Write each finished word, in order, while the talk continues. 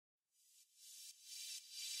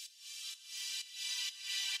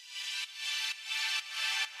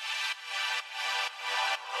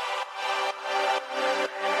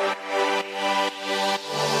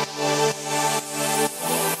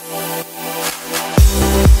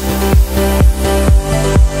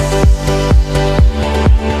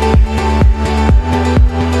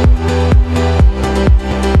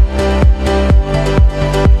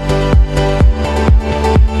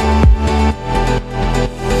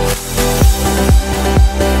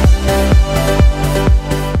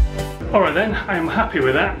happy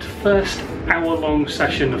with that. First hour-long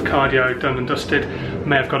session of cardio done and dusted.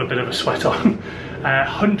 May have got a bit of a sweat on.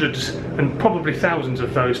 Hundreds and probably thousands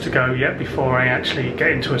of those to go yet before I actually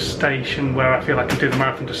get into a station where I feel I can do the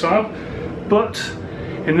marathon to style. But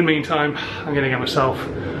in the meantime, I'm going to get myself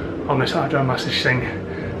on this hydro massage thing,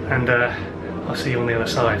 and I'll see you on the other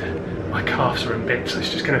side. My calves are in bits, so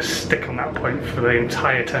it's just going to stick on that point for the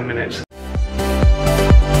entire 10 minutes.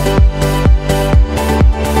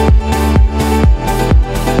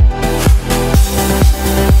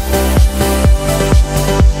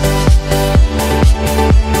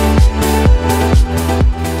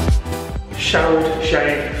 Showered,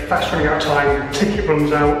 shaved, fast running out time, ticket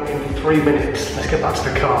runs out in 3 minutes. Let's get back to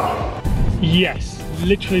the car. Yes,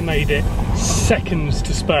 literally made it seconds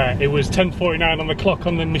to spare. It was 10:49 on the clock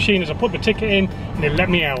on the machine as I put the ticket in, and it let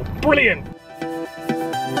me out. Brilliant!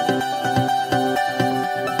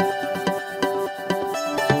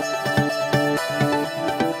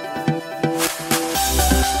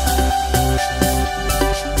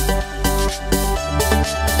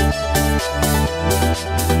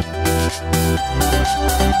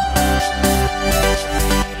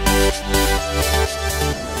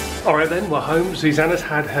 Alright then, we're home. Zuzana's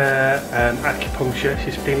had her acupuncture.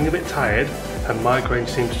 She's feeling a bit tired. Her migraine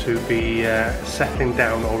seems to be settling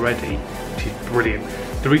down already, which is brilliant.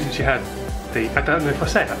 The reason she had I don't know if I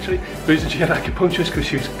said actually, the reason she had acupuncture is because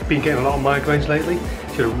she's been getting a lot of migraines lately.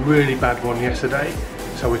 She had a really bad one yesterday.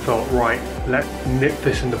 So we thought, right, let's nip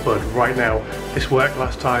this in the bud right now. This worked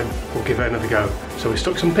last time, we'll give it another go. So we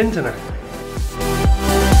stuck some pins in her.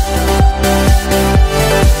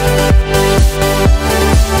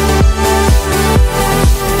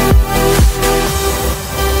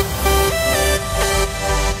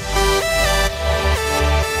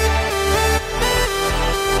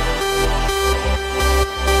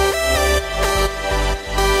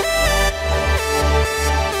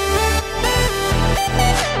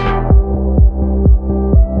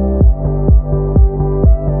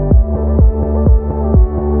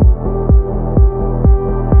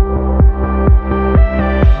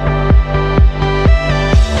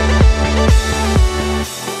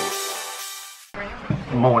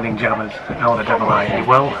 Morning jammers, how the devil are you?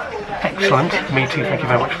 Well, excellent, me too, thank you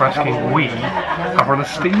very much for asking. We are on a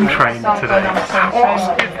steam train today. How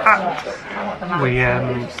awesome is that?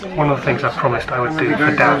 One of the things I promised I would do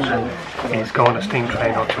for Dad is go on a steam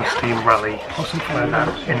train or to a steam rally or something like that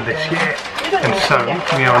in this year. And so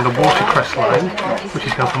we are on the Watercress Line, which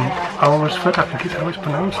is going from Alresford, I think is how it's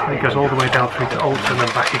pronounced. And it goes all the way down through to Alton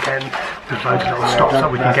and back again. There's loads of little stops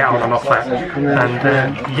that we can get on and off that.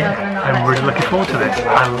 And yeah, I'm really looking forward to this.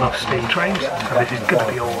 I love steam trains, so this is going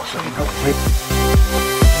to be awesome.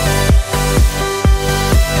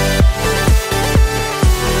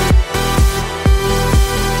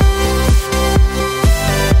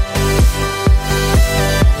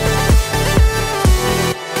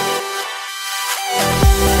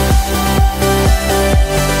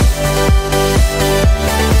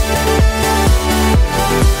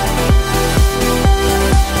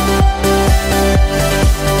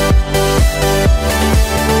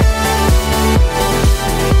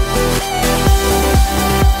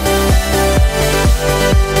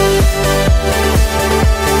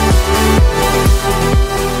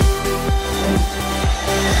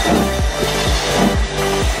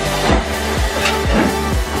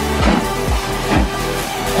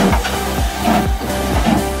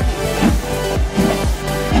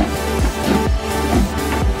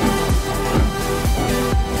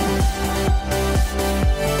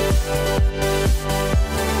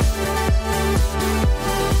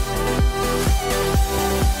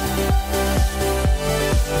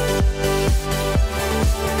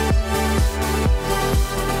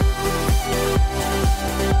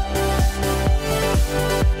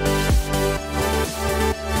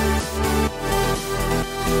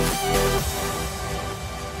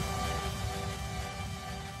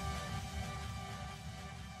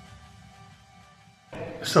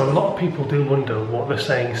 So a lot of people do wonder what the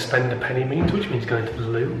saying spend a penny means, which means going to the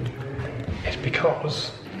loo. It's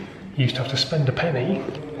because you used to have to spend a penny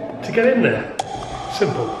to get in there.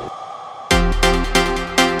 Simple.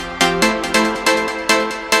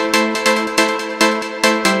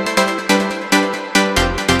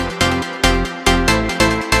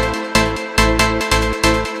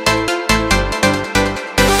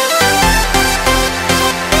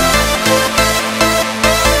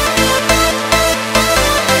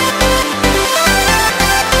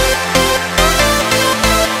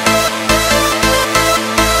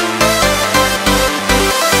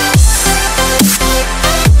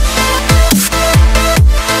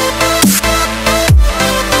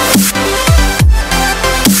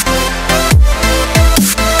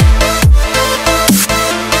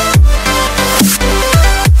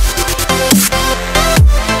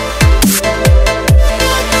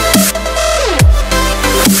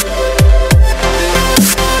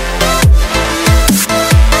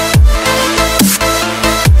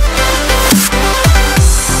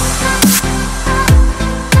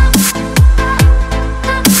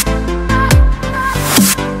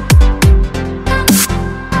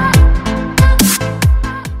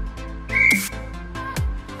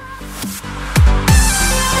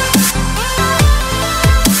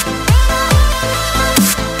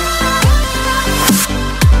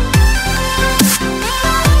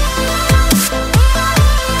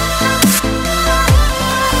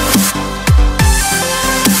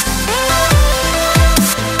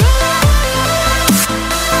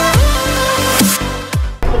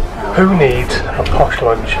 Who needs a posh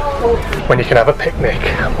lunch when you can have a picnic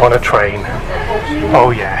on a train?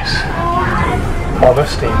 Oh yes, on a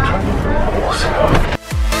steam train. Awesome.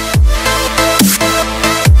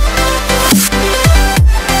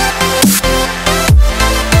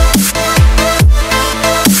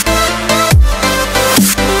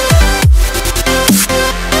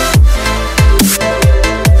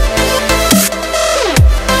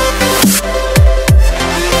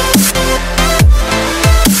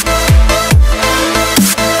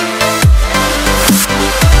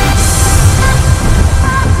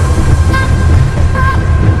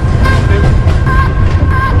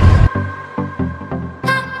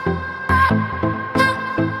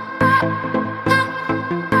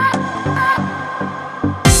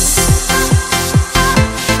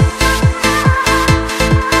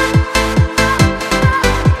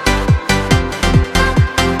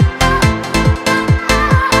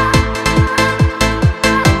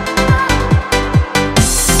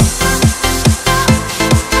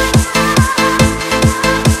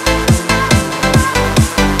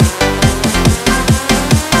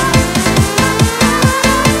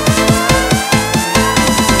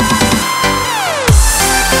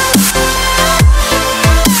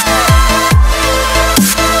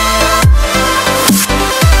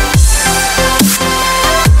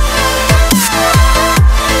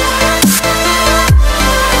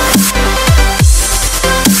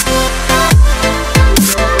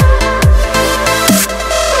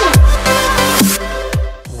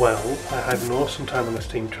 Awesome time on the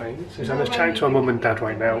steam train. Zuzana's chatting to her mum and dad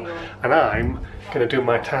right now, and I'm going to do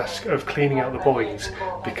my task of cleaning out the boys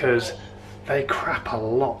because they crap a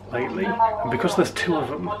lot lately, and because there's 2 of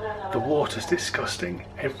them, the water's disgusting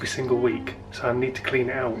every single week, so I need to clean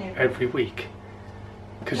it out every week.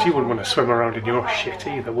 Because you wouldn't want to swim around in your shit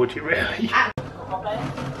either, would you really?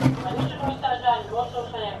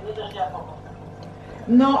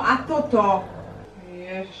 No, a toto.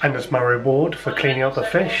 And as my reward for cleaning out the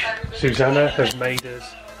fish, Zuzana has made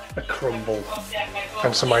us a crumble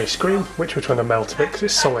and some ice cream, which we're trying to melt a bit because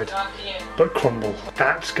it's solid, but crumble.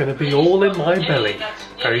 That's going to be all in my belly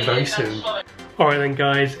very, very soon. Alright then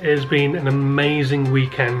guys, it has been an amazing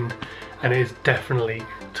weekend and it is definitely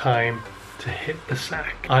time to hit the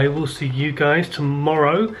sack. I will see you guys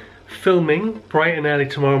tomorrow, filming bright and early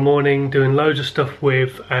tomorrow morning, doing loads of stuff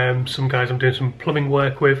with some guys I'm doing some plumbing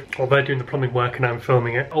work with, or they're doing the plumbing work and I'm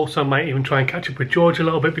filming it. Also might even try and catch up with George a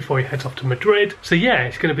little bit before he heads off to Madrid. So yeah,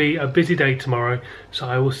 it's going to be a busy day tomorrow, so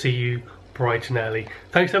I will see you bright and early.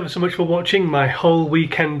 Thanks ever so much for watching my whole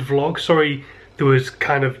weekend vlog. Sorry there was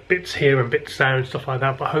kind of bits here and bits there and stuff like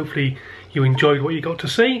that, but hopefully you enjoyed what you got to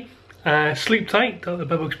see. Sleep tight, don't let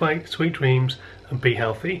the bedbugs bite, sweet dreams, and be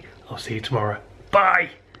healthy. I'll see you tomorrow.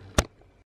 Bye!